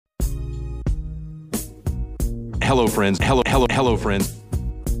Hello, friends. Hello, friends.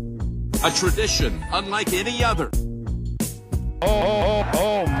 A tradition unlike any other.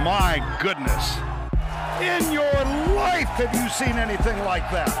 Oh, my goodness. In your life, have you seen anything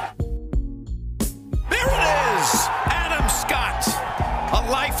like that? There it is! Adam Scott, a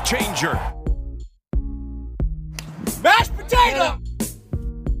life changer. Mashed potato!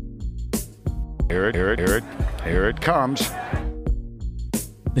 Here it comes.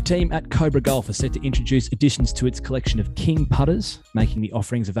 The team at Cobra Golf are set to introduce additions to its collection of King putters, making the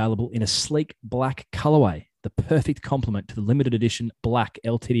offerings available in a sleek black colourway, the perfect complement to the limited edition black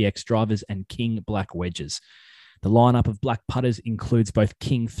LTDX drivers and King black wedges. The lineup of black putters includes both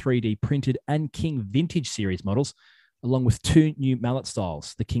King 3D printed and King Vintage Series models, along with two new mallet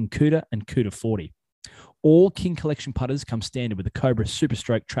styles, the King Cuda and Cuda 40. All King Collection putters come standard with the Cobra Super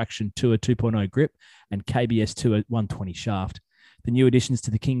Stroke Traction Tour 2.0 grip and KBS Tour 120 shaft. The new additions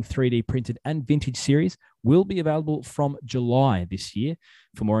to the King 3D printed and vintage series will be available from July this year.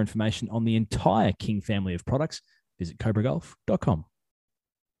 For more information on the entire King family of products, visit cobragolf.com.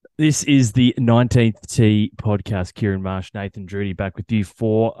 This is the 19th Tee podcast. Kieran Marsh, Nathan Drudy back with you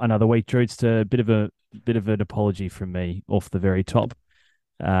for another week. Drew, it's a bit of an apology from me off the very top.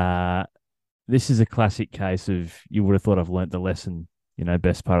 This is a classic case of you would have thought I've learnt the lesson,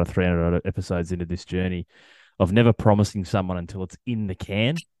 best part of 300 episodes into this journey of never promising someone until it's in the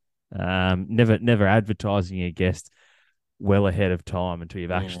can. Never advertising a guest well ahead of time until you've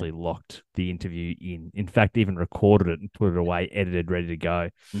actually locked the interview in. In fact, even recorded it and put it away, edited, ready to go.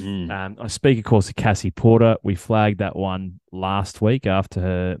 I speak, of course, of Cassie Porter. We flagged that one last week after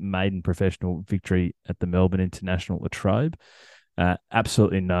her maiden professional victory at the Melbourne International Latrobe.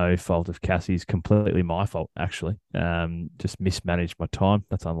 Absolutely no fault of Cassie's, completely my fault, actually. Just mismanaged my time.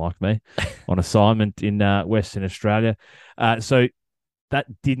 That's unlike me. On assignment in Western Australia. So that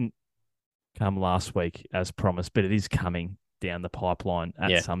didn't come last week as promised, but it is coming down the pipeline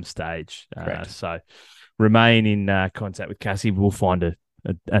at some stage. So remain in contact with Cassie. We'll find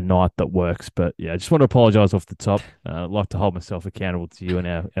a night that works. But yeah, I just want to apologise off the top. I'd like to hold myself accountable to you and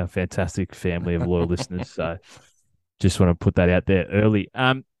our fantastic family of loyal listeners. So just want to put that out there early.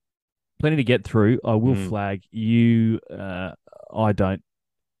 Plenty to get through. I will flag you. I don't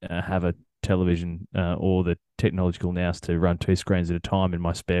have a television or the technological nous to run two screens at a time in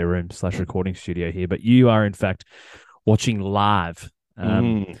my spare room / recording studio here, but you are in fact watching live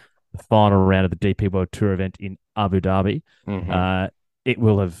the final round of the DP World Tour event in Abu Dhabi. It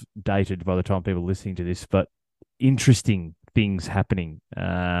will have dated by the time people are listening to this, but interesting things happening.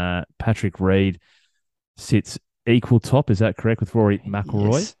 Patrick Reed sits equal top, is that correct, with Rory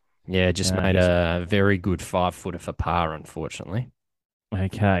McIlroy? Yes. Yeah, just made a very good 5-footer for par, unfortunately.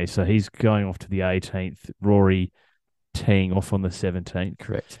 Okay, so he's going off to the 18th. Rory teeing off on the 17th.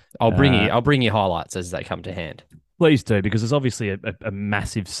 Correct. I'll bring you highlights as they come to hand. Please do, because there's obviously a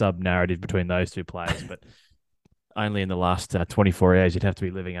massive sub-narrative between those two players, but only in the last 24 hours you'd have to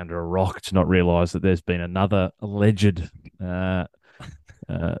be living under a rock to not realise that there's been another alleged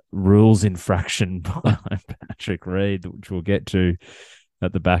rules infraction by Patrick Reed, which we'll get to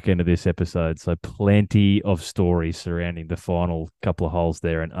at the back end of this episode. So plenty of stories surrounding the final couple of holes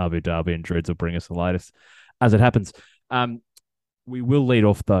there in Abu Dhabi, and Druids will bring us the latest as it happens. We will lead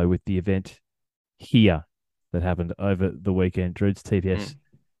off, though, with the event here that happened over the weekend. Druids TPS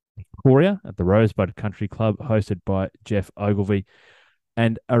Victoria at the Rosebud Country Club, hosted by Jeff Ogilvie,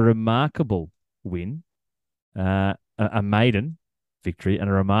 and a remarkable win, a maiden victory and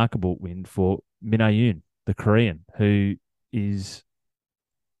a remarkable win for Min Yoon, the Korean, who is,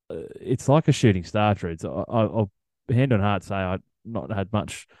 it's like a shooting star, Druids. I'll hand on heart say I'd not had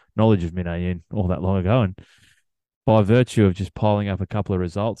much knowledge of Min Yoon all that long ago, and by virtue of just piling up a couple of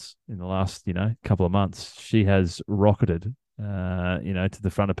results in the last, couple of months, she has rocketed, to the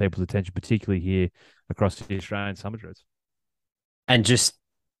front of people's attention, particularly here across the Australian summer, Druids. And just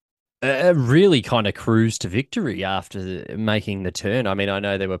really kind of cruised to victory after making the turn. I mean, I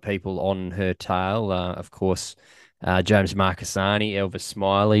know there were people on her tail, of course, James Marcassani, Elvis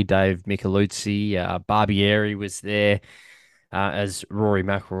Smiley, Dave Micheluzzi, Barbieri was there, as Rory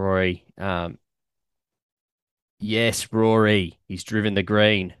McIlroy. Yes, Rory, he's driven the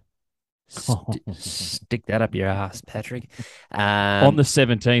green. Stick that up your ass, Patrick. On the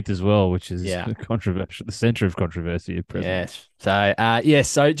 17th as well, which is controversial, the centre of controversy at present. Yes.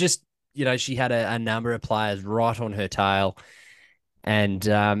 So just, she had a number of players right on her tail. And,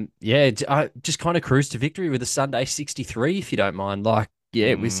 I just kind of cruised to victory with a Sunday 63, if you don't mind.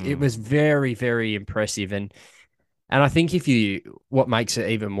 It was very, very impressive. And I think what makes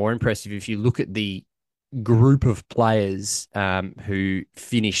it even more impressive, if you look at the group of players who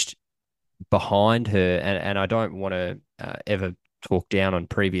finished behind her, and I don't want to ever talk down on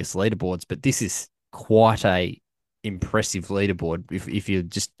previous leaderboards, but this is quite a impressive leaderboard. If you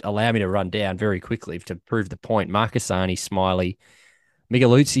just allow me to run down very quickly to prove the point, Marcassani, Smiley,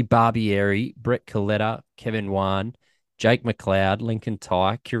 Micheluzzi, Barbieri, Brett Coletta, Kevin Wan, Jake McLeod, Lincoln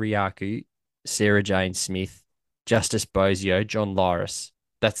Ty, Kiriakou, Sarah Jane Smith, Justice Bozio, John Lyris.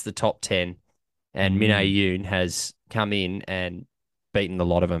 That's the top 10. And Min Mm. Yoon has come in and beaten a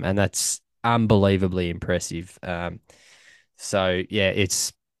lot of them. And that's unbelievably impressive. So, yeah,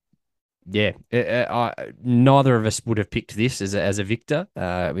 it's yeah, neither of us would have picked this as a victor.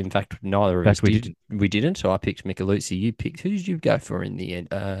 In fact, neither In of us fact, we did. didn't. We didn't. So I picked Micheluzzi. You picked. Who did you go for in the end?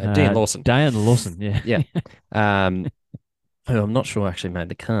 Dean Lawson. Dan Lawson, yeah. Yeah. Um, who I'm not sure actually made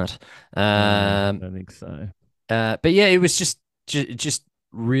the cut. No, I Um, don't think so. but yeah, it was just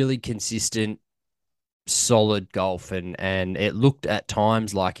really consistent, solid golf, and it looked at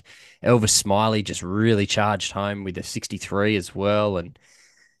times like Elvis Smiley just really charged home with a 63 as well, and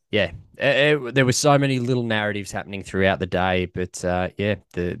yeah, there were so many little narratives happening throughout the day, but yeah,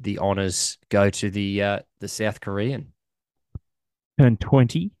 the honors go to the South Korean. Turned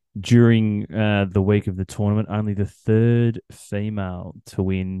 20 during the week of the tournament, only the third female to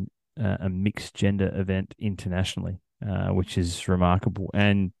win a mixed gender event internationally, which is remarkable,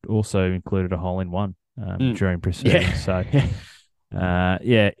 and also included a hole in one Mm. during proceedings. Yeah. So,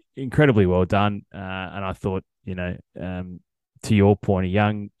 yeah, incredibly well done. And I thought, to your point, a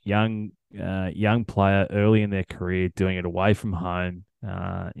young player early in their career doing it away from home,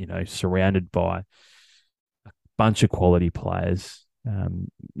 surrounded by a bunch of quality players,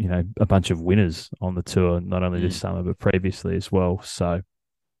 a bunch of winners on the tour, not only this Mm. summer, but previously as well. So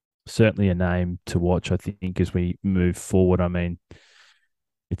certainly a name to watch, I think, as we move forward. I mean,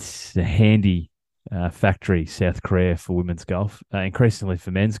 it's a handy factory, South Korea, for women's golf, increasingly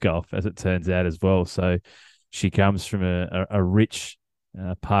for men's golf, as it turns out as well. So she comes from a rich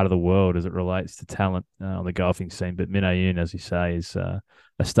part of the world as it relates to talent on the golfing scene. But Min Yoon, as you say, is a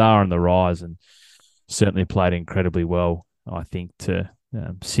star on the rise and certainly played incredibly well. I think to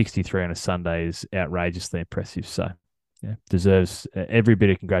 63 on a Sunday is outrageously impressive. So, yeah, deserves every bit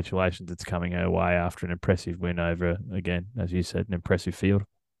of congratulations that's coming her way after an impressive win over, again, as you said, an impressive field.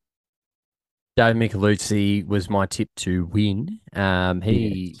 Dave Micheluzzi was my tip to win.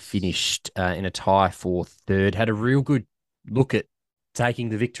 He Yes. finished in a tie for third, had a real good look at taking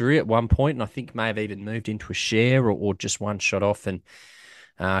the victory at one point, and I think may have even moved into a share or just one shot off, and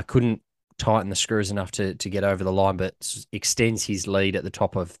couldn't tighten the screws enough to get over the line, but extends his lead at the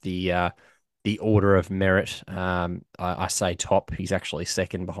top of the order of merit. I say top. He's actually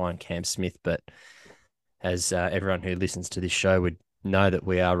second behind Cam Smith, but as everyone who listens to this show would know, that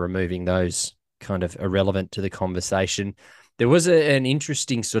we are removing those kind of irrelevant to the conversation. There was an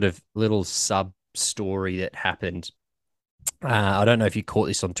interesting sort of little sub story that happened. I don't know if you caught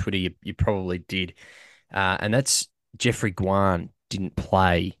this on Twitter. You probably did. And that's Jeffrey Guan didn't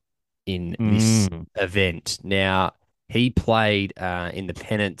play in this Mm, event. Now, he played in the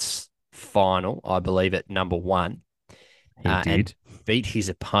pennants final, I believe, at number one, he and did. beat his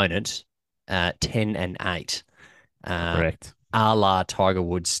opponent 10 and 8, Correct. a la Tiger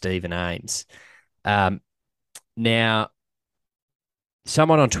Woods, Stephen Ames. Um, Now,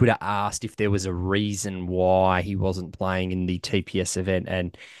 someone on Twitter asked if there was a reason why he wasn't playing in the TPS event,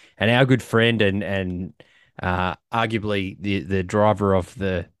 and our good friend and arguably the driver of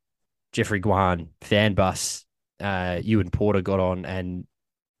the Jeffrey Guan fan bus, Ewan Porter, got on and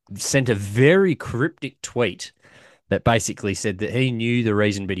sent a very cryptic tweet that basically said that he knew the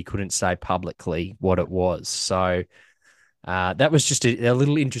reason, but he couldn't say publicly what it was. So that was just a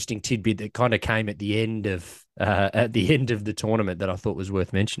little interesting tidbit that kind of came at the end of the tournament that I thought was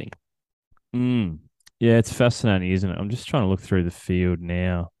worth mentioning. Mm. Yeah, it's fascinating, isn't it? I'm just trying to look through the field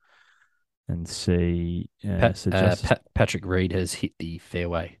now and see. So Justice, Patrick Reed has hit the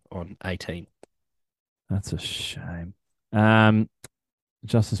fairway on 18. that's a shame. Um,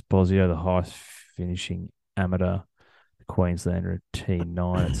 Justice Bosio, the highest finishing amateur Queenslander at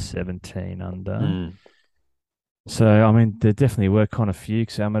T9 at 17 under. Mm. So, I mean, there definitely were Connor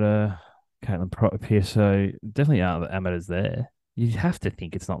Fuchs, amateur, Caitlin Pierce. So, definitely are the amateurs there. You have to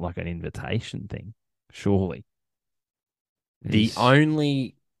think it's not like an invitation thing, surely. The Is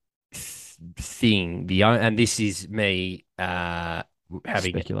only thing, and this is me having,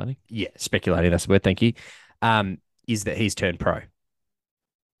 speculating. yeah, speculating, that's the word, thank you, is that he's turned pro.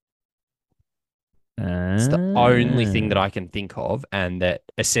 It's the only thing that Ah, I can think of, and that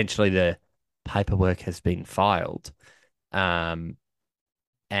essentially the paperwork has been filed, and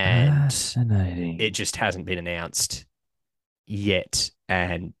fascinating. it just hasn't been announced yet,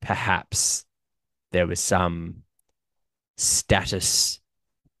 and perhaps there was some status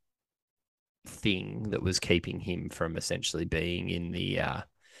thing that was keeping him from essentially being in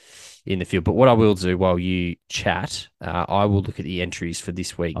the field. But what I will do while you chat, I will look at the entries for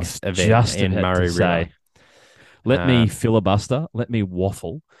this week's event just in about Murray to River. say, let me filibuster. Let me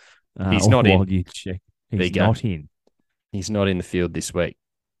waffle. He's not in. While you check. There you He's go. not in. He's not in the field this week.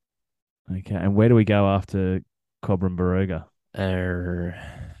 Okay. And where do we go after Cobram Baruga?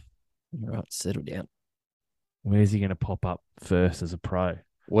 Right, settle down. Where's he going to pop up first as a pro?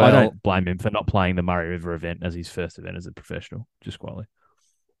 Well, I don't blame him for not playing the Murray River event as his first event as a professional, just quietly.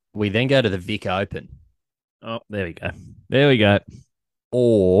 we then go to the Vic Open. Oh, there we go. There we go.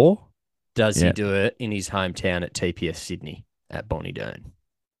 Or does he Yeah. do it in his hometown at TPS Sydney at Bonnie Doon?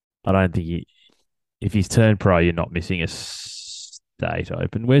 I don't think if he's turned pro, you're not missing a state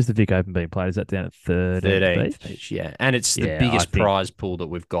open. Where's the Vic Open being played? Is that down at 13th Beach, yeah. And it's the Yeah, biggest I think- prize pool that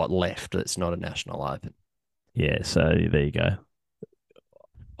we've got left that's not a national open. Yeah, so there you go.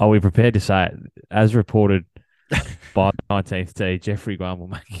 Are we prepared to say it? As reported by the 19th tee, Jeffrey Guam will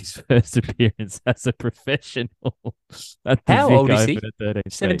make his first appearance as a professional at the How Vic old is Open he? at 13th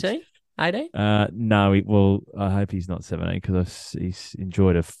Beach. 17? 18? No, I hope he's not 17 because he's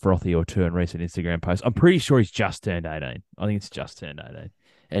enjoyed a frothy or two in recent Instagram posts. I'm pretty sure he's just turned 18. I think it's just turned 18.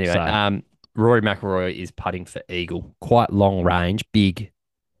 Anyway, So- Rory McIlroy is putting for eagle. Quite long range, big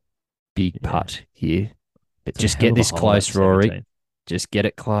putt here. But It's a just hell get of a this hole, close, that Rory. 17. Just get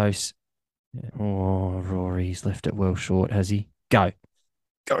it close. Yeah. Oh, Rory's left it well short, has he? Go.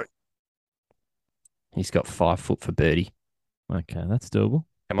 He's got 5 foot for birdie. Okay, that's doable.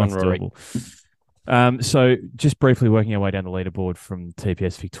 Come on, That's Rory. doable. So just briefly working our way down the leaderboard from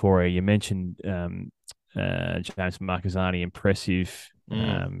TPS Victoria, you mentioned James Marquezani, impressive.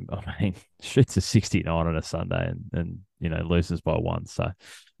 I mean, shoots a 69 on a Sunday and loses by 1. So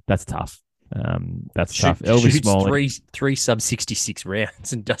that's tough. That's tough. Elvis Shoots Smalley, three sub 66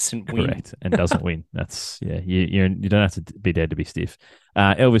 rounds and doesn't win. correct, and doesn't win. That's you don't have to be dead to be stiff.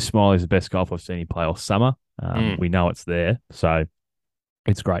 Elvis Smalley is the best golf I've seen him play all summer. We know it's there, so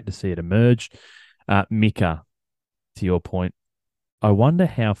it's great to see it emerge. Mika, to your point, I wonder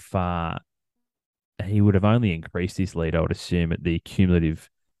how far he would have only increased his lead, I would assume, at the cumulative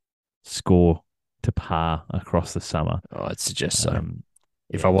score to par across the summer. Oh, I'd suggest so.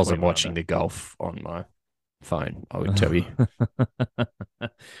 If Yeah, I wasn't 21 watching the golf on my phone, I would tell you.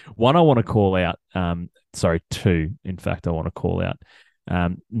 One I want to call out, two, in fact, I want to call out.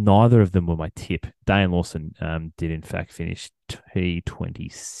 Neither of them were my tip. Dane Lawson did, in fact, finish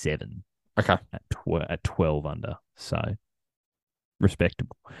T27 Okay. at 12 under. So,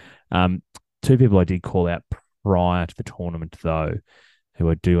 respectable. Two people I did call out prior to the tournament, though, who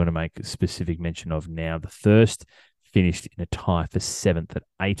I do want to make a specific mention of now. The first finished in a tie for 7th at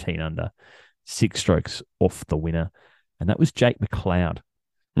 18 under, 6 strokes off the winner. And that was Jake McLeod,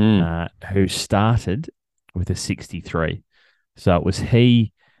 who started with a 63. So it was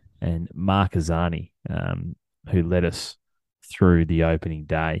he and Marquezani who led us through the opening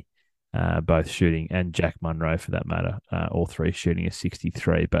day, both shooting, and Jack Munro for that matter, all three shooting a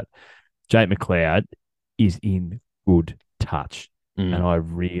 63. But Jake McLeod is in good touch, and I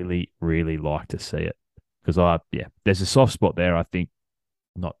really, really like to see it because there's a soft spot there. I think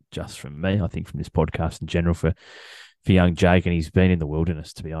not just from me, I think from this podcast in general for young Jake, and he's been in the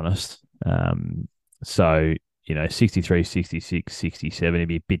wilderness, to be honest. So 63, 66, 67. He'd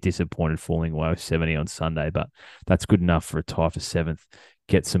be a bit disappointed falling away with 70 on Sunday, but that's good enough for a tie for 7th.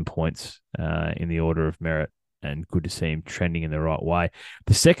 Get some points in the order of merit, and good to see him trending in the right way.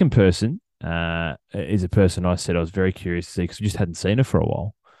 The second person is a person I said I was very curious to see because we just hadn't seen her for a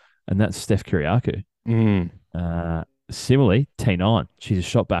while, and that's Steph Kyriakou. Similarly, T9. She's a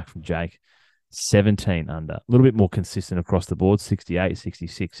shot back from Jake, 17 under. A little bit more consistent across the board, 68,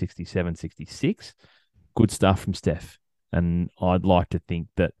 66, 67, 66. Good stuff from Steph. And I'd like to think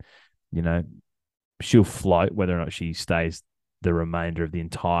that, she'll float, whether or not she stays the remainder of the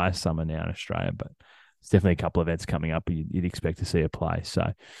entire summer now in Australia. But it's definitely a couple of events coming up you'd expect to see her play.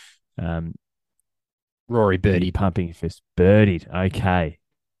 So, Rory birdied. Pumping your fist. Birdied. Okay.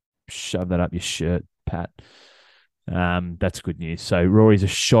 Shove that up your shirt, Pat. That's good news. So Rory's a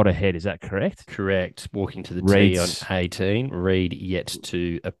shot ahead. Is that correct? Correct. Walking to the Reed's- tee on 18. Reed yet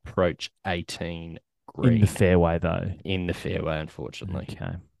to approach 18 green. In the fairway, though. In the fairway, unfortunately.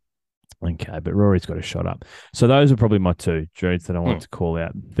 Okay, but Rory's got a shot up. So those are probably my two, Drews, that I wanted to call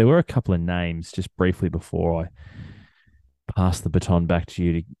out. There were a couple of names just briefly before I pass the baton back to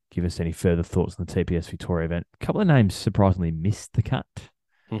you to give us any further thoughts on the TPS Victoria event. A couple of names surprisingly missed the cut.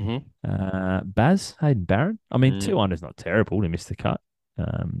 Mm-hmm. Baz, Hayden Barron. I mean, Mm. 2 under's not terrible to miss the cut.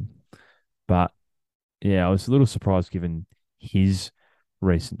 But yeah, I was a little surprised given his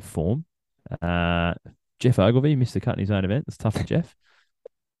recent form. Uh, Jeff Ogilvy missed the cut in his own event. It's tough for Jeff.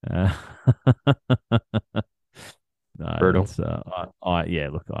 Uh, no, Brutal. that's yeah.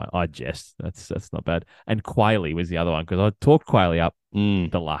 Look, I jest. That's not bad. And Quayle was the other one because I talked Quayle up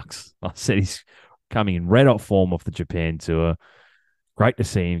Mm. deluxe. I said he's coming in red hot form off the Japan tour. Great to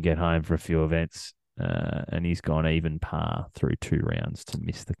see him get home for a few events. And he's gone even par through 2 rounds to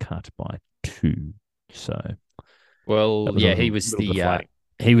miss the cut by 2. So Well, that was a yeah, little deflating.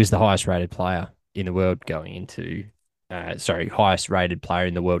 he was the highest rated player in the world going into highest rated player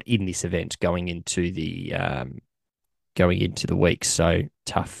in the world in this event going into the week. So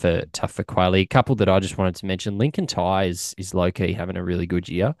tough for Quayle. A couple that I just wanted to mention. Lincoln Ty is low key having a really good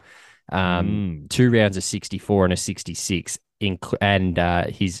year. 2 rounds of 64 and a 66. And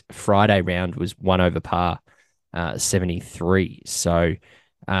his Friday round was 1 over par, 73. So,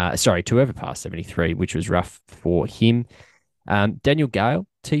 2 over par 73, which was rough for him. Daniel Gale,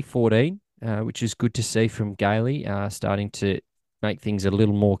 T14, which is good to see from Gailey, starting to make things a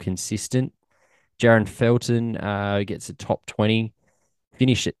little more consistent. Jaron Felton gets a top 20,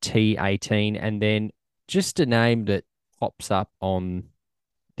 finish at T18, and then just a name that pops up on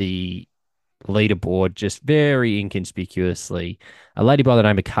the leaderboard just very inconspicuously. A lady by the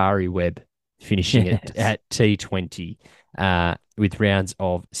name of Kari Webb finishing Yes. at T20 with rounds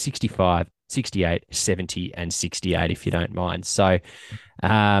of 65, 68, 70, and 68, if you don't mind. So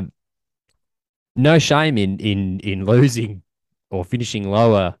no shame in losing or finishing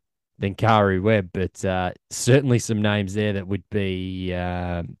lower than Kari Webb, but certainly some names there that would be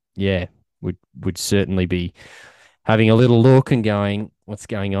would certainly be having a little look and going, what's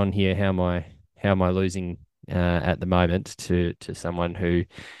going on here? How am I losing at the moment to someone who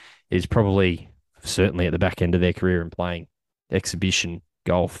is probably certainly at the back end of their career and playing exhibition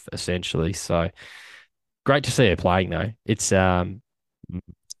golf essentially. So great to see her playing though. It's I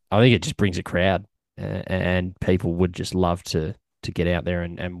think it just brings a crowd and people would just love to get out there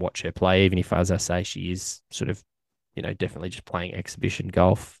and watch her play, even if, as I say, she is sort of, definitely just playing exhibition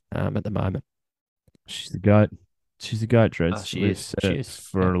golf at the moment. She's the goat. She's the goat, Dreads. She We've is. said She it is.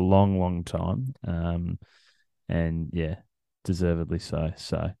 for Yeah. a long, long time. And yeah, deservedly so.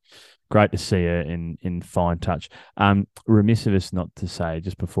 So great to see her in fine touch. Remiss of us not to say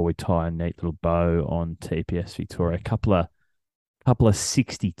just before we tie a neat little bow on TPS Victoria, a couple of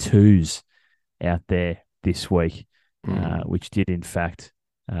 62s out there this week, which did in fact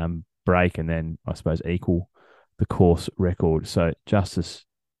break and then I suppose equal the course record. So Justice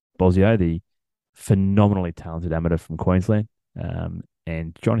Bosio, the phenomenally talented amateur from Queensland,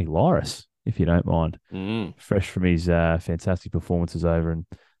 and Johnny Lyris, if you don't mind, fresh from his fantastic performances over in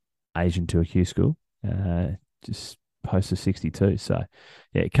Asian Tour Q School, just posted 62. So,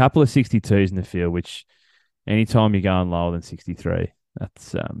 yeah, a couple of 62s in the field, which anytime you're going lower than 63,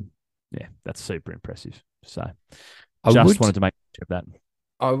 that's super impressive. So, wanted to make sure of that.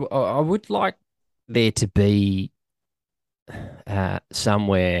 I would like there to be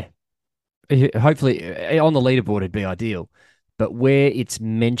somewhere, hopefully on the leaderboard, it'd be ideal, but where it's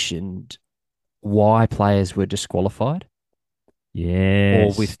mentioned why players were disqualified.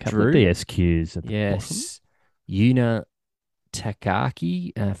 Yes, or withdrew. Couple of DSQs at the bottom. Yuna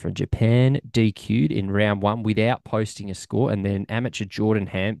Takaki from Japan DQ'd in round 1 without posting a score, and then amateur Jordan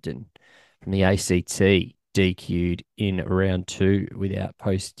Hampton from the ACT DQ'd in round 2 without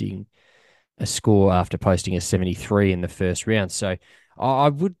posting a score after posting a 73 in the first round. So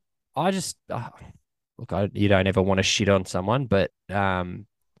you don't ever want to shit on someone, but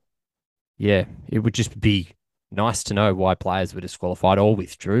yeah, it would just be nice to know why players were disqualified or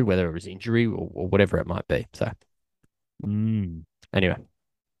withdrew, whether it was injury or whatever it might be. So anyway,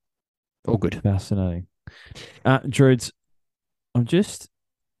 all good. Fascinating. Druids, I'm just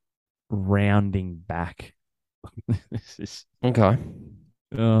rounding back. This is Okay.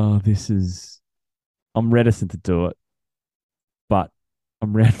 I'm reticent to do it, but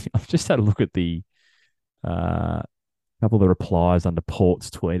I've just had a look at the couple of the replies under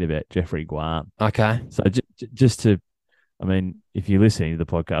Port's tweet about Jeffrey Guam. Okay. So if you're listening to the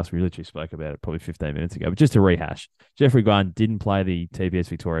podcast, we literally spoke about it probably 15 minutes ago, but just to rehash, Jeffrey Guam didn't play the TPS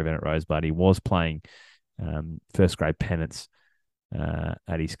Victoria event at Rosebud. He was playing first grade pennants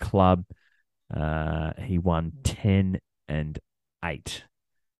at his club. He won 10 and 8.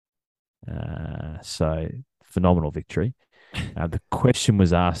 So phenomenal victory. The question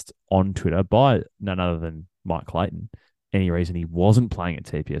was asked on Twitter by none other than Mike Clayton. Any reason he wasn't playing at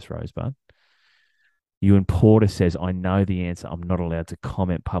TPS Rosebud? Ewan Porter says, I know the answer. I'm not allowed to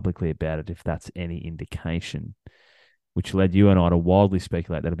comment publicly about it if that's any indication, which led you and I to wildly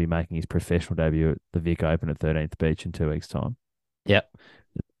speculate that he'll be making his professional debut at the Vic Open at 13th Beach in 2 weeks' time. Yep.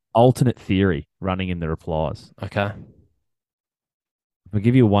 Alternate theory running in the replies. Okay. I'll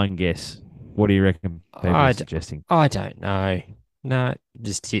give you one guess. What do you reckon people are I suggesting? I don't know. No,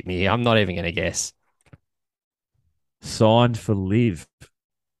 just hit me. I'm not even going to guess. Signed for Live.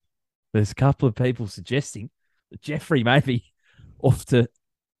 There's a couple of people suggesting that Jeffrey may be off to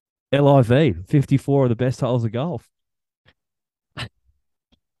LIV, 54 of the best holes of golf.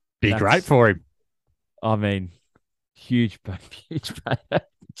 Be great for him. I mean, huge payday,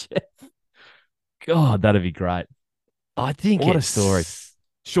 Jeff. God, that'd be great. I think What a it's story.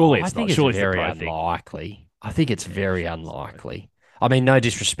 Surely I it's think not. it's Surely very it's the pro thing. unlikely. I think it's very unlikely. I mean, no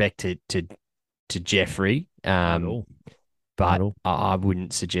disrespect to Jeffrey, Not at all. Not but at all. I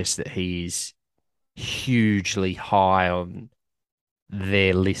wouldn't suggest that he is hugely high on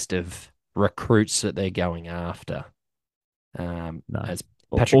their list of recruits that they're going after. No. As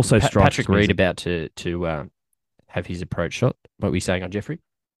Also strikes Patrick me as Reed a- about to have his approach shot. What were you saying on Jeffrey?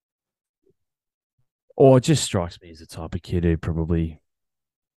 Or it just strikes me as the type of kid who probably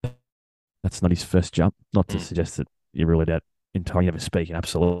that's not his first jump. Not to suggest that you're really that entirely never speak in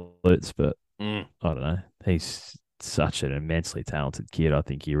absolutes, but I don't know. He's such an immensely talented kid. I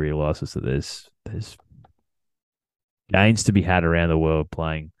think he realizes that there's gains to be had around the world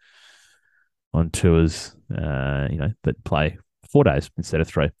playing on tours, that play 4 days instead of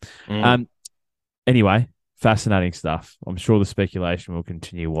 3. Anyway, fascinating stuff. I'm sure the speculation will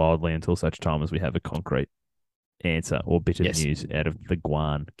continue wildly until such time as we have a concrete answer or bit of news out of the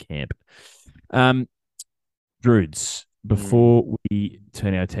Guan camp. Druids, before we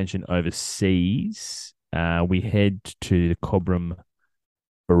turn our attention overseas, we head to the Cobram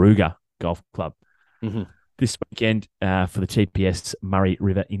Baruga Golf Club this weekend for the TPS Murray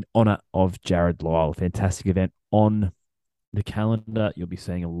River in honour of Jared Lyle. A fantastic event on the calendar. You'll be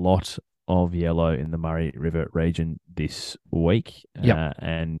seeing a lot of yellow in the Murray River region this week.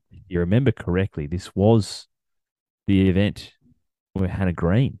 And if you remember correctly, this was the event where Hannah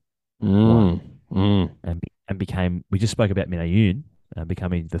Green won and became, we just spoke about Mina Yoon,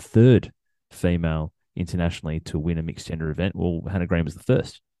 becoming the third female internationally to win a mixed gender event. Well, Hannah Green was the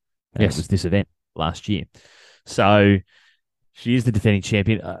first. And it was this event last year. So she is the defending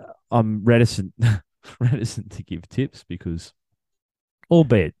champion. I'm reticent to give tips because,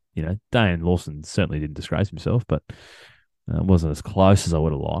 albeit, Dane Lawson certainly didn't disgrace himself, but wasn't as close as I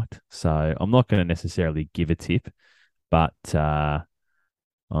would have liked. So I'm not going to necessarily give a tip, but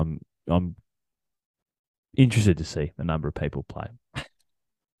I'm interested to see a number of people play.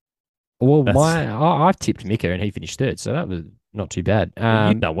 Well, I've tipped Mika and he finished third, so that was not too bad.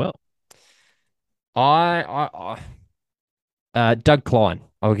 You've done well. Doug Klein.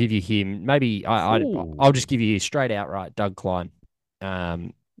 I'll give you him. Maybe I'll just give you straight outright Doug Klein.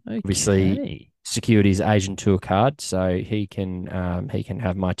 Obviously secured his Asian Tour card, so he can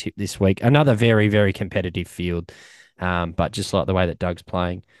have my tip this week. Another very, very competitive field, but just like the way that Doug's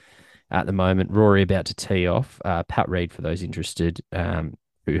playing at the moment. Rory about to tee off. Pat Reed, for those interested,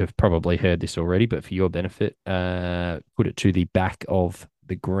 who have probably heard this already, but for your benefit, put it to the back of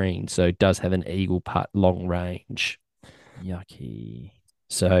the green. So it does have an eagle putt long range. Yucky.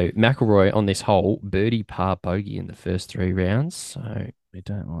 So McIlroy on this hole, birdie, par, bogey in the first 3 rounds. So we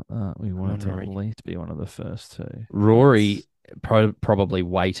don't like that. We want it to at least be one of the first 2. Rory probably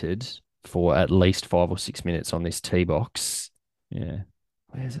waited for at least 5 or 6 minutes on this tee box. Yeah.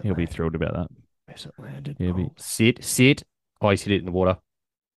 Where's it? He'll be thrilled about that. Where's it landed? Sit. Oh, he's hit it in the water.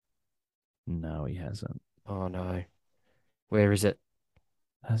 No, he hasn't. Oh no. Where is it?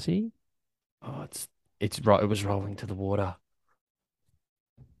 Has he? Oh, it's right. It was rolling to the water.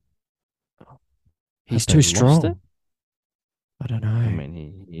 He's too strong. I don't know. I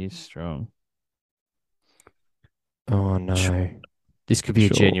mean, he is strong. Oh no. This could be a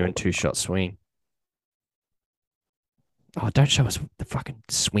genuine 2-shot swing. Oh, don't show us the fucking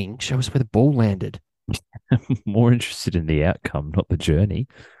swing. Show us where the ball landed. I'm more interested in the outcome, not the journey.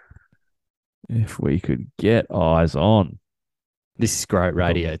 If we could get eyes on. This is great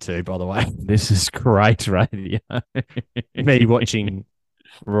radio too, by the way. This is great radio. Me watching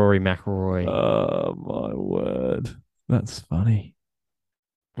Rory McIlroy. Oh, my word. That's funny.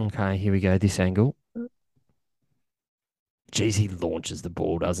 Okay, here we go. This angle. Jeez, he launches the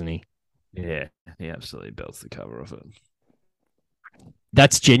ball, doesn't he? Yeah, he absolutely belts the cover off it.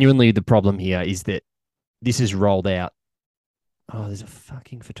 That's genuinely the problem here, is that this is rolled out. Oh, there's a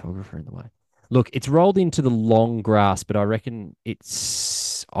fucking photographer in the way. Look, it's rolled into the long grass, but I reckon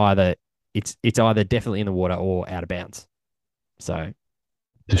it's either it's either definitely in the water or out of bounds. So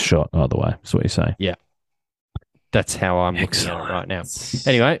The shot either way. That's what you're saying. yeah, that's how I'm looking at it right now.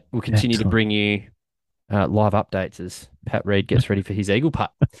 Anyway, we'll continue to bring you live updates as Pat Reed gets ready for his eagle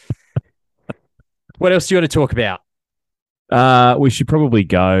putt. What else do you want to talk about? We should probably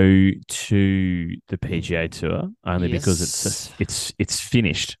go to the PGA Tour only because it's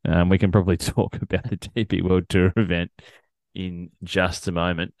finished. We can probably talk about the DP World Tour event in just a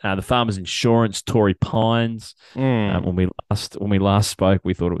moment. The Farmers Insurance, Torrey Pines. When we last spoke,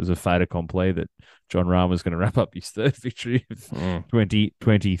 we thought it was a fait accompli that John Rahm was going to wrap up his third victory of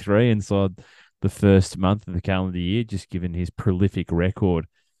 2023 inside the first month of the calendar year, just given his prolific record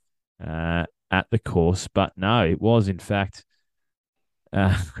at the course. But no, it was in fact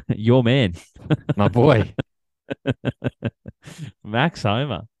your man, my boy, Max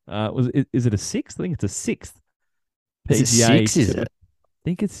Homer. Is it a sixth? I think it's a sixth. PGA. Is it six? Is it? I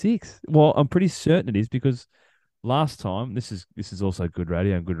think it's six. Well, I'm pretty certain it is because last time this is also good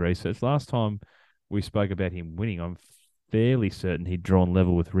radio and good research. Last time we spoke about him winning, I'm fairly certain he'd drawn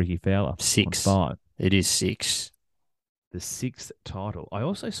level with Ricky Fowler. Six. On 5. It is six. The sixth title. I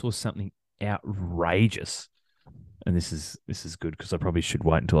also saw something outrageous, and this is good because I probably should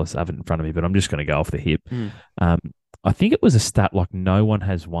wait until I have it in front of me, but I'm just going to go off the hip. I think it was a stat like no one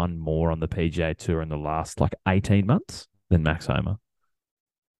has won more on the PGA Tour in the last like 18 months than Max Homer.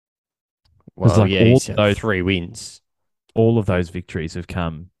 Well, like yeah, he's had 3 wins. All of those victories have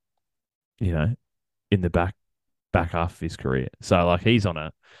come, in the back half of his career. So like he's on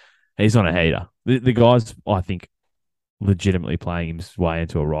a heater. The guy's, I think, legitimately playing his way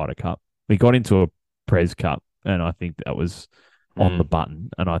into a Ryder Cup. He got into a Prez Cup, and I think that was on the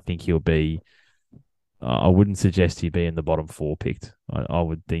button. And I think he'll be. I wouldn't suggest he'd be in the bottom 4 picked. I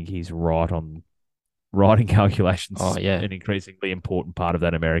would think he's right on riding calculations. Oh yeah, an increasingly important part of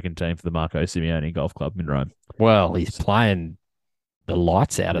that American team for the Marco Simeone Golf Club in Rome. Well, he's playing the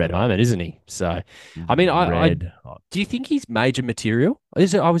lights out at the moment, isn't he? So, I mean, do you think he's major material?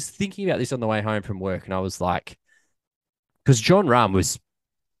 I was thinking about this on the way home from work, and I was like, because John Rahm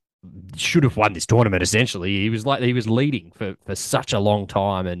should have won this tournament. Essentially, he was leading for such a long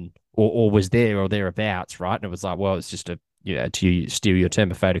time, and or was there or thereabouts, right? And it was like, well, it's just to steal your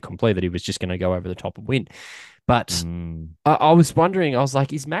term, a fait accompli that he was just going to go over the top and win. But I was wondering, I was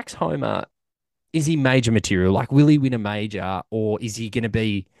like, is Max Homer? Is he major material? Like, will he win a major, or is he going to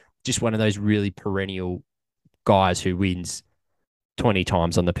be just one of those really perennial guys who wins 20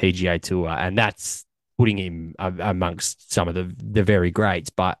 times on the PGA Tour? And that's putting him amongst some of the very greats,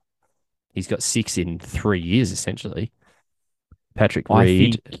 but he's got 6 in 3 years, essentially. Patrick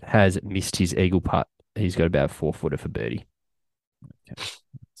Reed has missed his eagle putt. He's got about a 4-footer for birdie. Okay.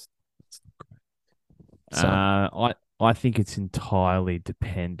 That's not great. I think it's entirely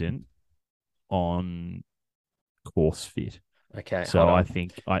dependent on course fit. Okay. So I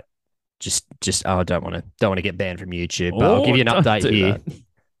think I don't want to get banned from YouTube, but I'll give you an update here.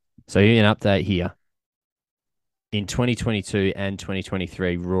 So give you an update here. In 2022 and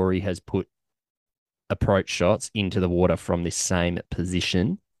 2023, Rory has put approach shots into the water from this same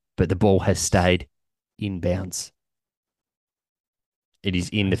position, but the ball has stayed inbounds. It is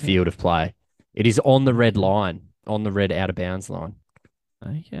in the field of play. It is on the red line, on the red out of bounds line.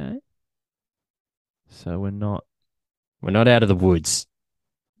 Okay. So we're not out of the woods.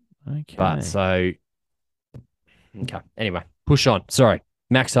 Okay. But okay. Anyway, push on. Sorry.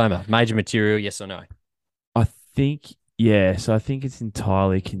 Max Homer, major material, yes or no? I think, yeah. So I think it's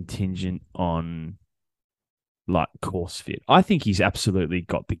entirely contingent on like course fit. I think he's absolutely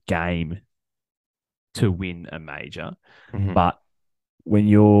got the game to win a major. But when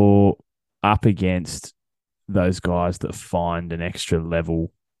you're up against those guys that find an extra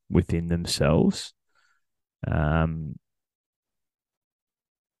level within themselves,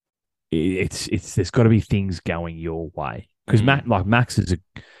 it's there's got to be things going your way because Max is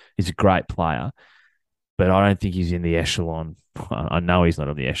a great player, but I don't think he's in the echelon. I know he's not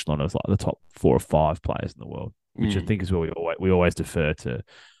on the echelon of like the top 4 or 5 players in the world, which I think is where we always defer to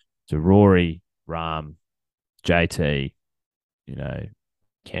Rory, Rahm, JT,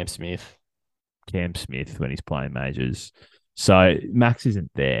 Cam Smith when he's playing majors. So Max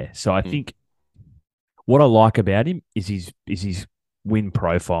isn't there. So I think what I like about him is his win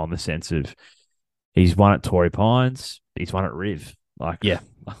profile in the sense of he's won at Torrey Pines, he's won at Riv. Like, yeah,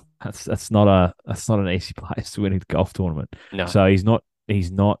 that's not an easy place to win a golf tournament. No. So he's not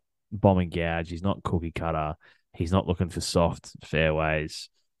bomb and gouge. He's not cookie cutter. He's not looking for soft fairways.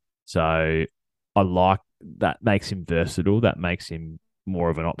 So I like that. Makes him versatile. That makes him more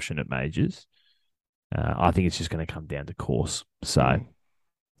of an option at majors. I think it's just going to come down to course. So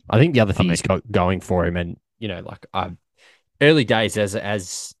I think the other I thing mean, he's got going for him, and like early days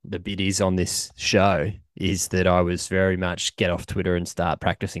as the bid is on this show, is that I was very much get off Twitter and start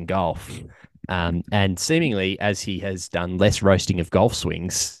practicing golf. And seemingly, as he has done less roasting of golf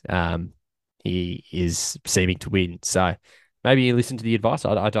swings, he is seeming to win. So maybe you listen to the advice.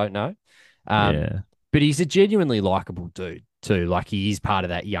 I don't know. Um, yeah, but he's a genuinely likable dude too. Like he is part of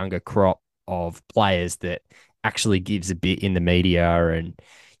that younger crop of players that actually gives a bit in the media, and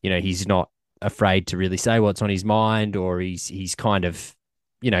he's not afraid to really say what's on his mind, or he's kind of,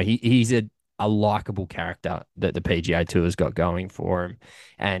 he's a likable character that the PGA Tour has got going for him.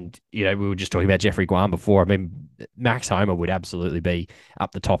 And we were just talking about Jeffrey Guam before. I mean, Max Homer would absolutely be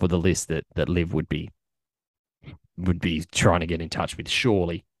up the top of the list that Liv would be trying to get in touch with,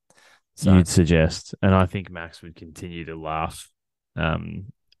 surely. So you'd suggest, and I think Max would continue to laugh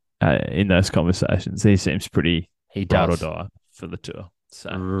in those conversations. He seems pretty he ride or does. die for the tour. So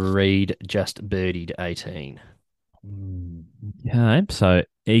Reed just birdied 18. yeah, so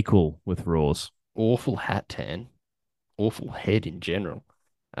equal with Raws. Awful hat tan. Awful head in general.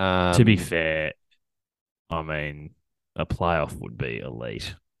 To be fair, I mean, a playoff would be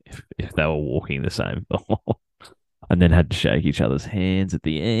elite if they were walking the same and then had to shake each other's hands at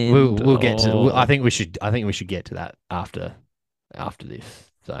the end. we'll get to. I think we should get to that after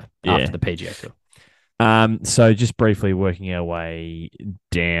this. So Yeah. after the PGA Tour. So just briefly working our way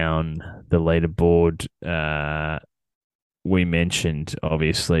down the leaderboard, we mentioned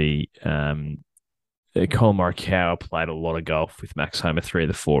obviously Colin Morikawa played a lot of golf with Max Homer 3 of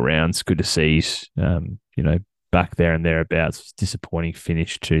the 4 rounds. Good to see he's back there and thereabouts. Disappointing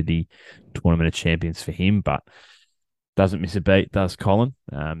finish to the Tournament of Champions for him, but doesn't miss a beat, does Colin.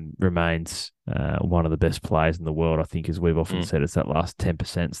 Remains one of the best players in the world, I think, as we've often said. It's that last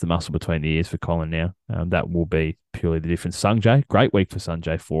 10%. It's the muscle between the ears for Colin now. That will be purely the difference. Sungjae, great week for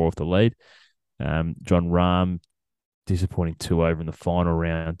Sungjae, 4 off the lead. John Rahm, disappointing 2 over in the final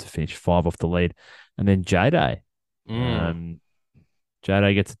round to finish 5 off the lead. And then J-Day.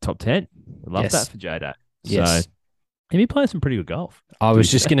 J-Day gets a top 10. I love that for J-Day. Yes. So, he plays some pretty good golf. I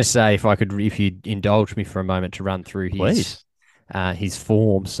was just going to say, if you'd indulge me for a moment to run through his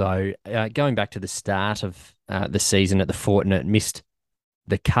form. So going back to the start of the season at the Fortinet, missed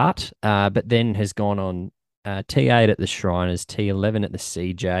the cut, but then has gone on T8 at the Shriners, T11 at the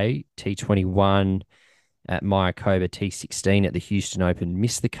CJ, T21 at Mayakoba, T16 at the Houston Open,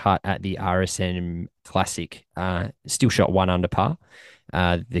 missed the cut at the RSM Classic, still shot 1 under par.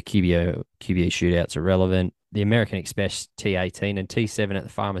 The QBE shootouts are relevant. The American Express T18 and T7 at the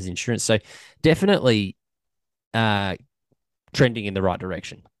Farmers Insurance. So definitely trending in the right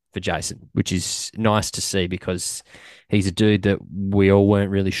direction for Jason, which is nice to see because he's a dude that we all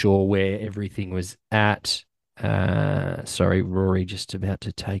weren't really sure where everything was at. Sorry, Rory just about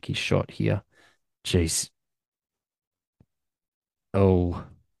to take his shot here. Jeez. Oh,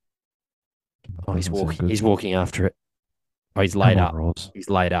 he's walking. He's walking after it. Oh, he's laid up. He's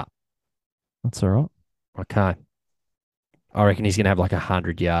laid up. That's all right. Okay. I reckon he's going to have like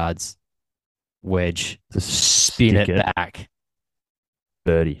 100 yards. Wedge. Spin it back.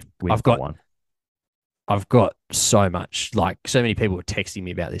 Birdie. I've got so many people are texting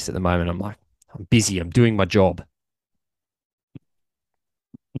me about this at the moment. I'm like, I'm busy. I'm doing my job.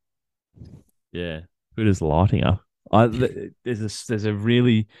 Yeah. Good as lighting up. There's a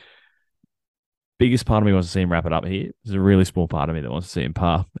really biggest part of me wants to see him wrap it up here. There's a really small part of me that wants to see him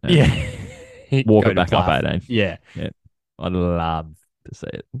par. Yeah. Walk it back up 18. Yeah. I'd love to see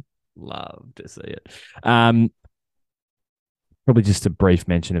it. Probably just a brief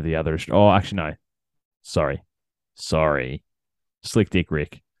mention of the other. Oh, actually, no. Sorry. Slick Dick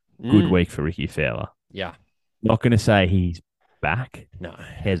Rick. Good week for Ricky Fowler. Yeah. Not going to say he's back. No.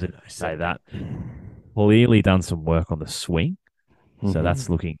 Hesitant to say that. Clearly done some work on the swing. So that's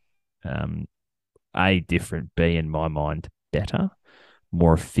looking A, different, B, in my mind, better,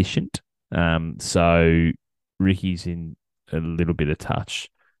 more efficient. So Ricky's in a little bit of touch.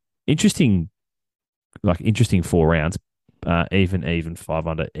 Interesting 4 rounds. Even 5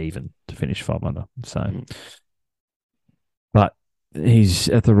 under, even to finish 5 under. So, but he's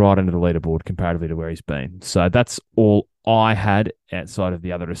at the right end of the leaderboard comparatively to where he's been. So that's all I had outside of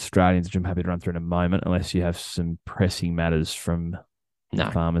the other Australians, which I'm happy to run through in a moment, unless you have some pressing matters from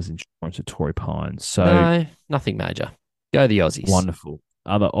Farmers Insurance or Torrey Pines. So no, nothing major. Go the Aussies. Wonderful.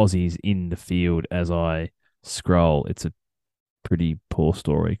 Other Aussies in the field as I scroll. It's a pretty poor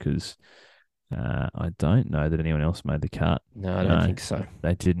story because I don't know that anyone else made the cut. No, I don't think so.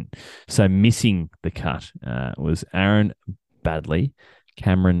 They didn't. So missing the cut was Aaron Badley,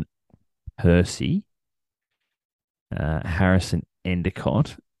 Cameron Percy, Harrison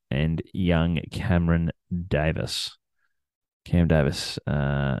Endicott, and young Cameron Davis. Cam Davis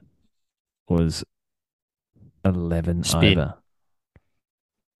was 11 Spin. over.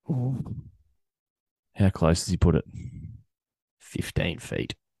 How close does he put it? 15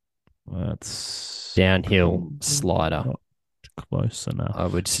 feet. Well, that's Downhill slider. not close enough. I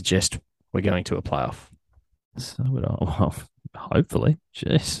would suggest we're going to a playoff. So would I. Well, hopefully.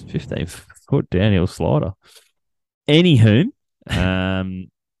 Jeez, 15-foot downhill slider. Anywho,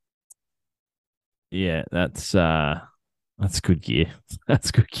 yeah, that's good gear.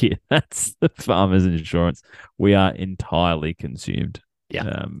 That's good gear. That's the Farmers Insurance. We are entirely consumed.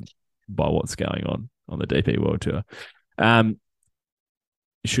 Yeah. By what's going on the DP World Tour.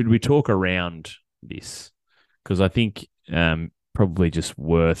 Should we talk around this? Because I think probably just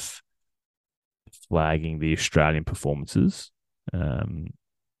worth flagging the Australian performances.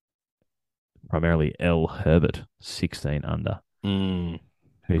 Primarily L. Herbert, 16 under. Who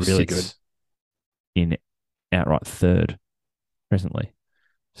really sits in outright third presently.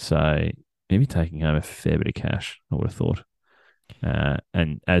 So maybe taking home a fair bit of cash, I would have thought.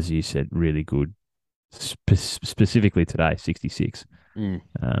 And as you said, really good. Specifically today, 66.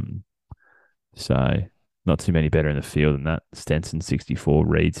 So not too many better in the field than that. Stenson 64,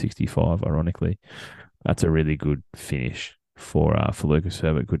 Reed 65. Ironically, that's a really good finish for Lucas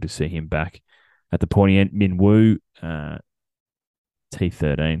Herbert. Good to see him back at the pointy end. Min Woo T13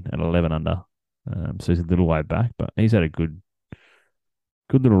 at 11 under. So he's a little way back, but he's had a good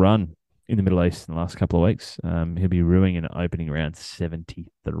little run in the Middle East in the last couple of weeks. He'll be ruining an opening round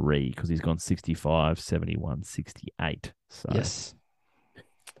 73 because he's gone 65, 71, 68. So yes.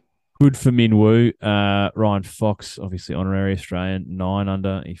 Good for Min Woo. Ryan Fox, obviously honorary Australian, 9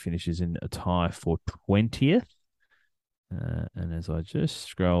 under. He finishes in a tie for 20th. And as I just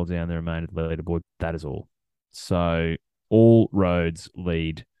scroll down the remainder of the leaderboard, that is all. So all roads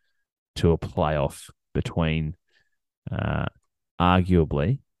lead to a playoff between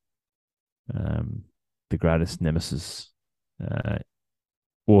arguably the greatest nemesis,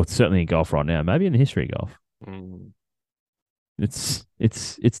 or certainly in golf right now, maybe in the history of golf. It's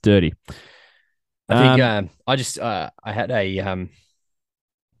dirty. I think I had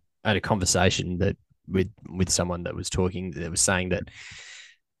a conversation that with someone that was saying that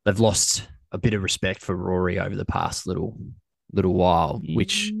they've lost a bit of respect for Rory over the past little while,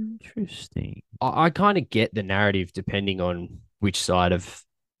 which interesting. I kind of get the narrative depending on which side of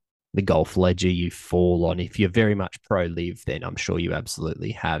the golf ledger you fall on. If you're very much pro live, then I'm sure you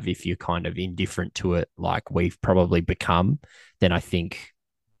absolutely have. If you're kind of indifferent to it, like we've probably become, then I think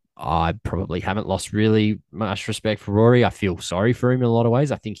I probably haven't lost really much respect for Rory. I feel sorry for him in a lot of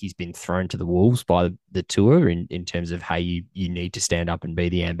ways. I think he's been thrown to the wolves by the tour in terms of how you need to stand up and be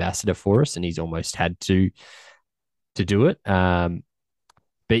the ambassador for us, and he's almost had to do it.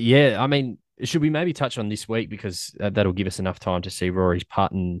 But yeah, I mean, should we maybe touch on this week, because that'll give us enough time to see Rory's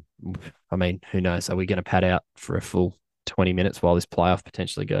putt? And I mean, who knows? Are we going to pad out for a full 20 minutes while this playoff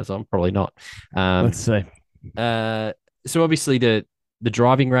potentially goes on? Probably not. Let's see. So obviously the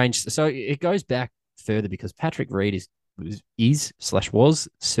driving range. So it goes back further because Patrick Reed was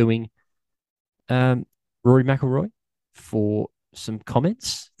suing Rory McIlroy for some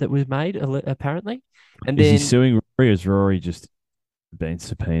comments that were made apparently. And is then he suing Rory, or has Rory just been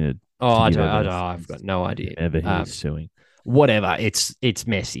subpoenaed? Oh, I don't. I've got no idea. Whoever he's suing. Whatever. It's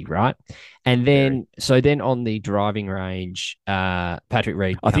messy, right? And then on the driving range, Patrick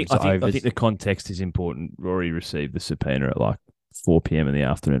Reed I think over. the context is important. Rory received the subpoena at like 4 p.m. in the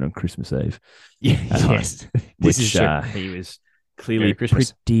afternoon on Christmas Eve. Yes. Which is true. He was clearly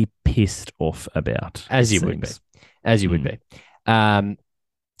pretty pissed off about. As you would be. As you would be.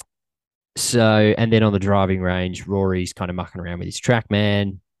 So, and then on the driving range, Rory's kind of mucking around with his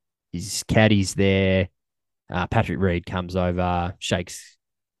TrackMan. His caddy's there. Patrick Reed comes over, shakes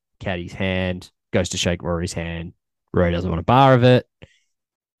caddy's hand, goes to shake Rory's hand. Rory doesn't want a bar of it.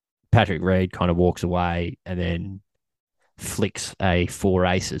 Patrick Reed kind of walks away and then flicks a 4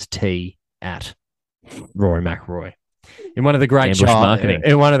 aces tee at Rory McIlroy in one of the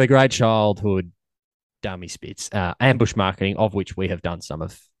great childhood dummy spits, ambush marketing, of which we have done some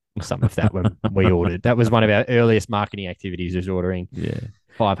of that when we ordered. That was one of our earliest marketing activities, was ordering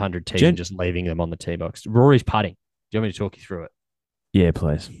 500 tees and just leaving them on the tee box. Rory's putting. Do you want me to talk you through it? Yeah,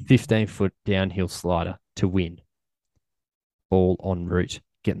 please. 15-foot downhill slider to win. Ball en route.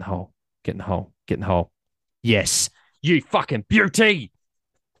 Get in the hole. Get in the hole. Get in the hole. Yes. You fucking beauty.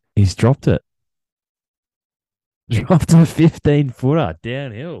 He's dropped it. Dropped a 15-footer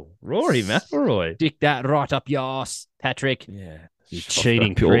downhill. Rory McIlroy. Stick that right up your ass, Patrick. Yeah. You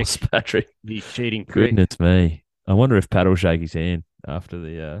cheating prick. Patrick. You cheating prick. Goodness me. I wonder if Pat will shake his hand. after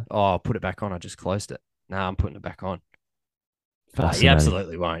the Oh, I'll put it back on. I just closed it. No, I'm putting it back on. He fascinating.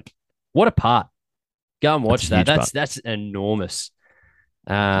 absolutely won't. What a part. Go and watch a that. huge part. That's enormous.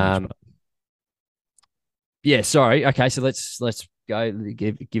 Huge part. Yeah, sorry. Okay, so let's go.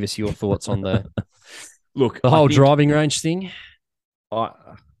 Give us your thoughts on the Look, whole driving range thing. I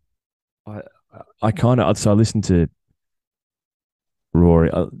kind of so I listened to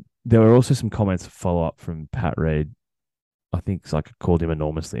Rory. There were also some comments follow up from Pat Reed. I think it's like called him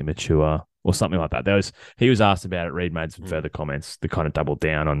enormously immature or something like that. He was asked about it. Reed made some further comments that kind of doubled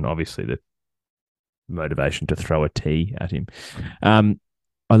down on obviously the motivation to throw a T at him.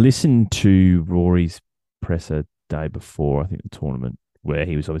 I listened to Rory's presser day before, I think the tournament, where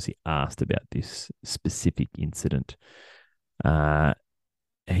he was obviously asked about this specific incident.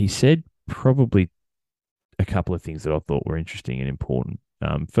 He said probably a couple of things that I thought were interesting and important.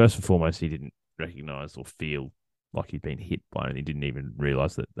 First and foremost, he didn't recognize or feel like he'd been hit by it. He didn't even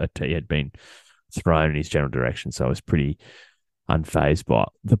realize that a tee had been thrown in his general direction. So I was pretty unfazed by it.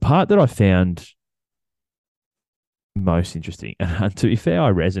 The part that I found most interesting, and to be fair,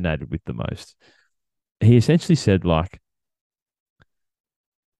 I resonated with the most. He essentially said, like,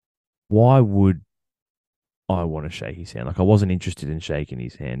 why would I want to shake his hand? Like, I wasn't interested in shaking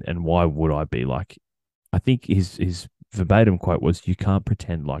his hand. And why would I be like, I think his verbatim quote was, you can't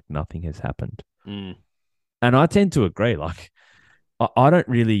pretend like nothing has happened. Mm. And I tend to agree. Like, I don't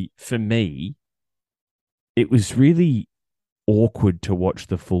really, for me, it was really awkward to watch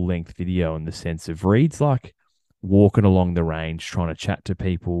the full length video in the sense of Reed's like walking along the range, trying to chat to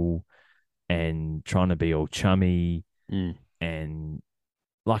people and trying to be all chummy. And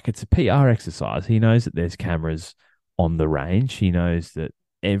like, it's a PR exercise. He knows that there's cameras on the range. He knows that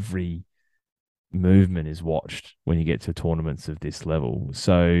every movement is watched when you get to tournaments of this level.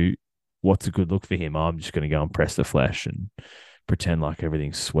 So what's a good look for him? I'm just going to go and press the flash and pretend like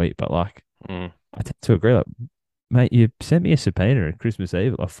everything's sweet. But like, I tend to agree. Like, mate, you sent me a subpoena at Christmas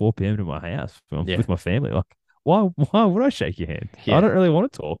Eve at like 4 p.m. to my house with my family. Like, why would I shake your hand? Yeah. I don't really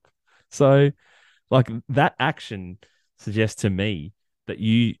want to talk. So like, that action suggests to me that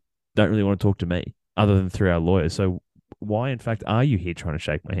you don't really want to talk to me other than through our lawyers. So why, in fact, are you here trying to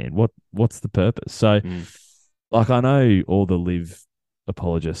shake my hand? What's the purpose? So, like, I know all the live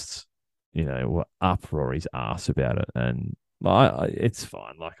apologists, were up Rory's ass about it, and it's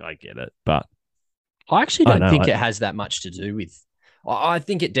fine. Like, I get it, but I actually don't think it has that much to do with. I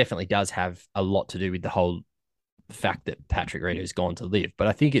think it definitely does have a lot to do with the whole fact that Patrick Reed has gone to live, but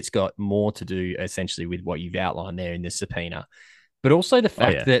I think it's got more to do essentially with what you've outlined there in the subpoena, but also the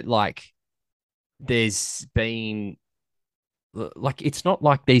fact that like there's been like, it's not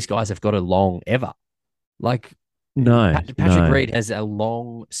like these guys have got along ever. Like, no, Patrick Reed has a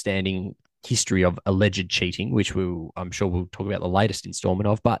long-standing history of alleged cheating, which I'm sure we'll talk about the latest installment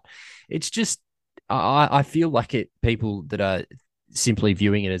of. But it's just, I feel like people that are simply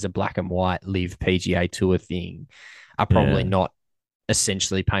viewing it as a black and white live PGA Tour thing are probably not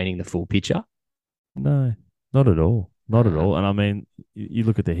essentially painting the full picture. No, not at all. Not at all. And I mean, you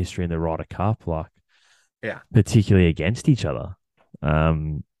look at the history in the Ryder Cup, like, particularly against each other.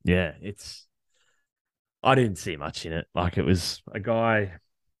 I didn't see much in it. Like, it was a guy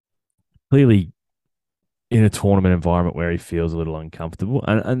clearly in a tournament environment where he feels a little uncomfortable.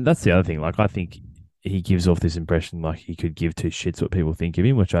 And that's the other thing. Like, I think he gives off this impression like he could give two shits what people think of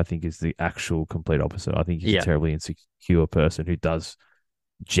him, which I think is the actual complete opposite. I think he's a terribly insecure person who does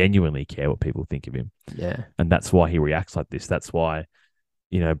genuinely care what people think of him. Yeah. And that's why he reacts like this. That's why,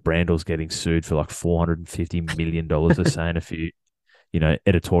 Brandle's getting sued for like $450 million for saying a few,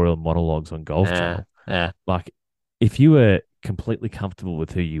 editorial monologues on Golf Channel. Yeah. Like, if you were completely comfortable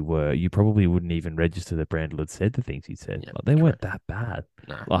with who you were, you probably wouldn't even register that Brandle had said the things he said. Yeah, like, they weren't that bad.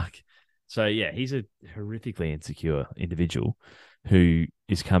 No. Like, so yeah, he's a horrifically insecure individual who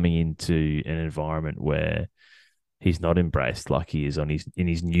is coming into an environment where he's not embraced like he is in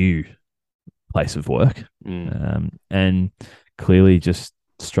his new place of work, and clearly just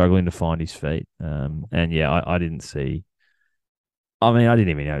struggling to find his feet. I didn't see. I mean, I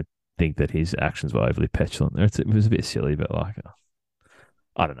didn't even think that his actions were overly petulant. It was a bit silly, but like,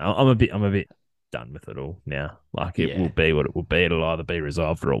 I don't know. I'm a bit done with it all now. Like, it will be what it will be. It'll either be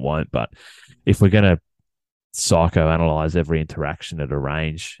resolved or it won't. But if we're gonna psychoanalyze every interaction at a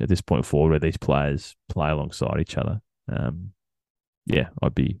range at this point forward, where these players play alongside each other, I'd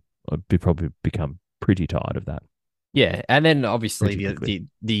probably become pretty tired of that. Yeah, and then obviously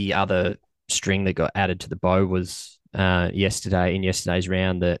the other string that got added to the bow was yesterday's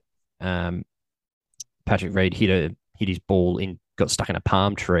round that Patrick Reed hit his ball got stuck in a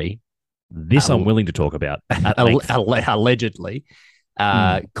palm tree, This I'm willing to talk about at length. Allegedly.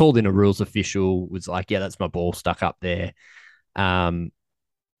 Called in a rules official, was like, yeah, that's my ball stuck up there.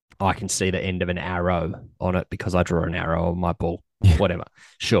 I can see the end of an arrow on it because I draw an arrow on my ball. Whatever.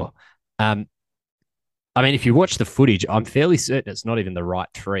 Sure. I mean, if you watch the footage, I'm fairly certain it's not even the right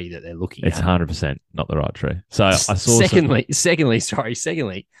tree that they're looking It's at. 100% not the right tree. So I saw.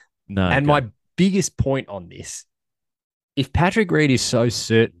 Secondly, no. and my biggest point on this, if Patrick Reed is so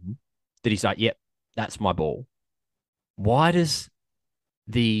certain that he's like, yep, that's my ball, why does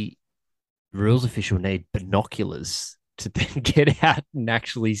the rules official need binoculars to then get out and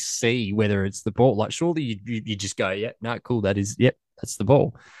actually see whether it's the ball? Like, surely you just go, yep, no, cool, that's the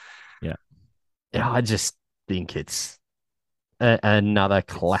ball. Yeah, I just think it's another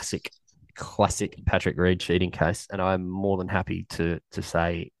classic Patrick Reed cheating case, and I'm more than happy to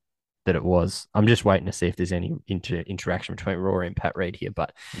say that it was. I'm just waiting to see if there's any interaction between Rory and Pat Reed here,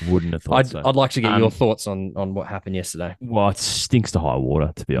 but wouldn't have thought so. I'd like to get your thoughts on what happened yesterday. Well, it stinks to high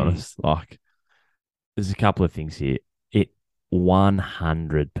water, to be honest. Like, there's a couple of things here. It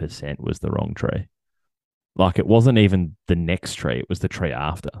 100% was the wrong tree. Like, it wasn't even the next tree, it was the tree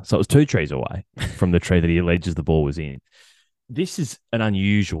after. So it was 2 trees away from the tree that he alleges the ball was in. This is an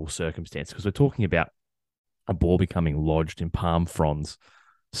unusual circumstance because we're talking about a ball becoming lodged in palm fronds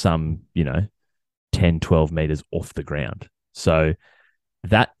some, 10, 12 meters off the ground. So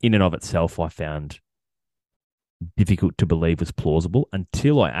that in and of itself I found difficult to believe was plausible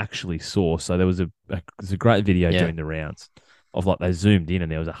until I actually saw. So there was a great video doing the rounds of, like, they zoomed in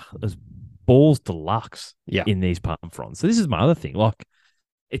and there was balls deluxe in these palm fronds. So this is my other thing. Like,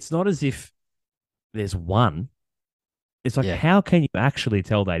 it's not as if there's one. It's like, how can you actually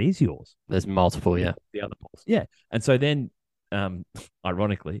tell that is yours? There's multiple, the other balls. Yeah. And so then,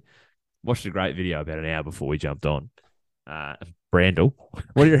 ironically, watched a great video about an hour before we jumped on. Brandel.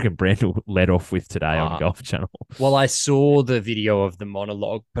 What do you reckon Brandel led off with today on Golf Channel? Well, I saw the video of the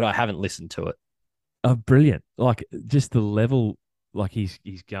monologue, but I haven't listened to it. Oh, brilliant. Like, just the level, like, he's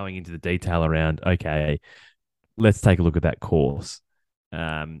going into the detail around, okay, let's take a look at that course.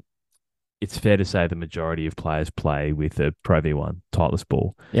 It's fair to say the majority of players play with a Pro V1 Titleist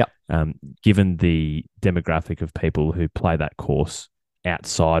ball. Yeah. Given the demographic of people who play that course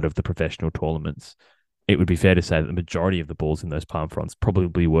outside of the professional tournaments, it would be fair to say that the majority of the balls in those palm fronts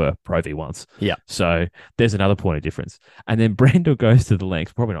probably were Pro V1s. Yeah. So there's another point of difference. And then Brandel goes to the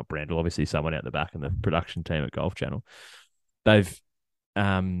length, probably not Brandel, obviously someone out the back in the production team at Golf Channel. They've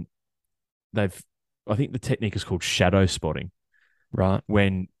I think the technique is called shadow spotting. Right.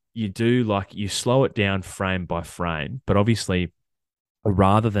 When you do, like, you slow it down frame by frame, but obviously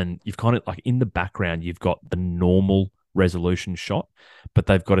rather than, you've kind of, like, in the background, you've got the normal resolution shot, but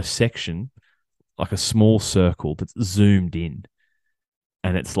they've got a section, like a small circle that's zoomed in,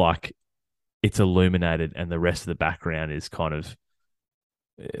 and it's like it's illuminated and the rest of the background is kind of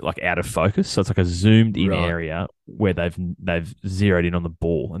like out of focus. So it's like a zoomed in area where they've zeroed in on the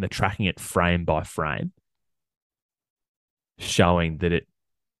ball and they're tracking it frame by frame, showing that it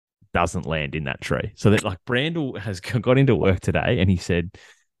doesn't land in that tree. So that, like, Brandel has got into work today and he said,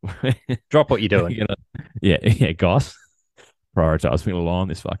 drop what you're doing. Guys, prioritize. We're going to line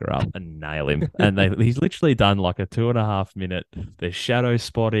this fucker up and nail him. And he's literally done like a 2.5 minute, they're shadow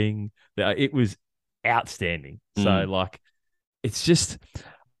spotting. It was outstanding. So, like, it's just,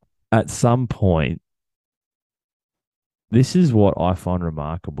 at some point, this is what I find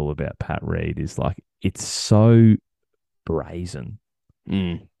remarkable about Pat Reed is, like, it's so brazen.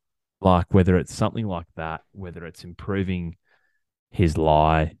 Like, whether it's something like that, whether it's improving his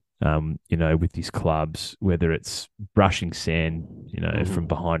lie, with his clubs, whether it's brushing sand, from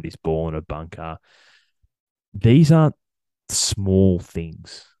behind his ball in a bunker, these aren't small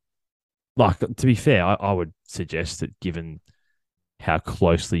things. Like, to be fair, I would suggest that given how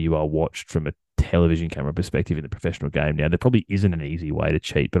closely you are watched from a television camera perspective in the professional game now, there probably isn't an easy way to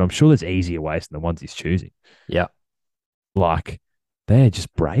cheat, but I'm sure there's easier ways than the ones he's choosing. Yeah. Like, they're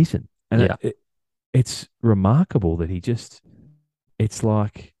just brazen. And it's remarkable that it's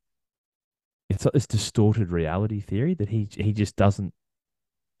like this distorted reality theory that he just doesn't,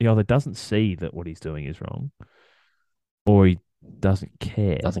 he either doesn't see that what he's doing is wrong or he doesn't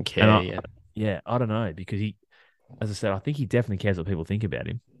care. I don't know, because he, as I said, I think he definitely cares what people think about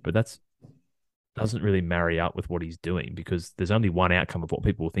him, but that's doesn't really marry up with what he's doing, because there's only one outcome of what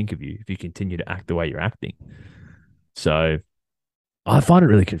people will think of you if you continue to act the way you're acting. So I find it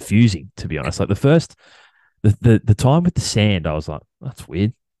really confusing, to be honest. Like, the time with the sand, I was like, that's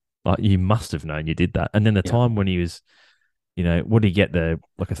weird. Like, you must have known you did that. And then the time when he was what do you get a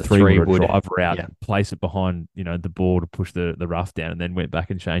The three-wood three-wood, driver out, yeah. place it behind, the ball to push the rough down, and then went back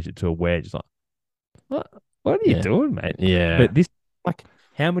and changed it to a wedge. It's like, what are you Yeah. doing, mate? Yeah. But this,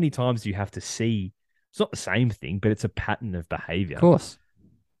 how many times do you have to see? It's not the same thing, but it's a pattern of behavior. Of course.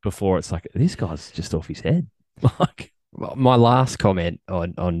 Before it's like, this guy's just off his head. Well, my last comment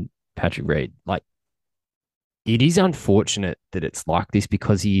on Patrick Reed, it is unfortunate that it's like this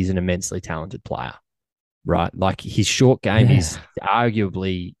because he is an immensely talented player, right? Like his short game is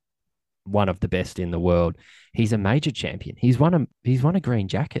arguably one of the best in the world. He's a major champion. He's won a green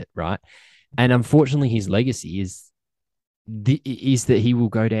jacket, right? And unfortunately, his legacy is that he will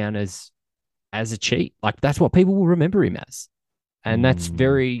go down as a cheat. That's what people will remember him as, and that's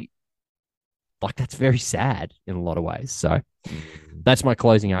very sad in a lot of ways. So that's my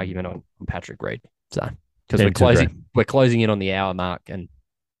closing argument on Patrick Reed. So because we're closing in on the hour mark and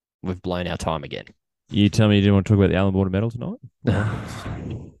we've blown our time again. You tell me you didn't want to talk about the Allan Border Medal tonight?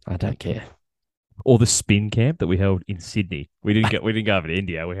 I don't care. Or the spin camp that we held in Sydney. We didn't go over to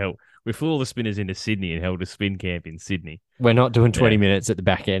India. We flew all the spinners into Sydney and held a spin camp in Sydney. We're not doing 20 minutes at the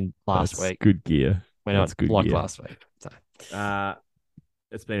back end last That's week. Good gear. We're not good like gear. last week. So.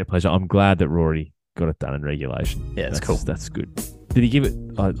 It's been a pleasure. I'm glad that Rory got it done in regulation. Yeah, it's cool. That's good. Did he give it?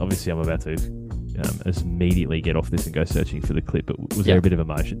 Obviously, I'm about to just immediately get off this and go searching for the clip. But was there a bit of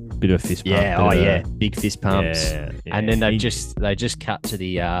emotion, bit of a fist pump? Yeah, big fist pumps. Yeah. And then they just cut to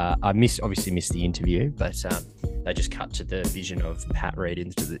the. I obviously missed the interview, but they just cut to the vision of Pat Reed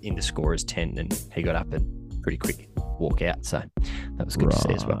into scorers 10, and he got up and pretty quick walk out. So that was good to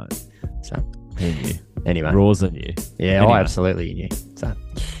see as well. So he knew. Anyway, Raw's on you. Yeah, anyway. Absolutely knew. So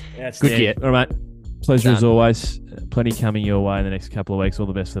that's good gear. All right, mate. Pleasure as always. Plenty coming your way in the next couple of weeks. All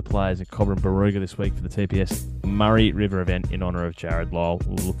the best for the players at Cobram and Barooga this week for the TPS Murray River event in honour of Jared Lyle.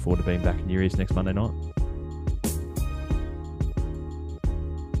 We'll look forward to being back in your ears next Monday night.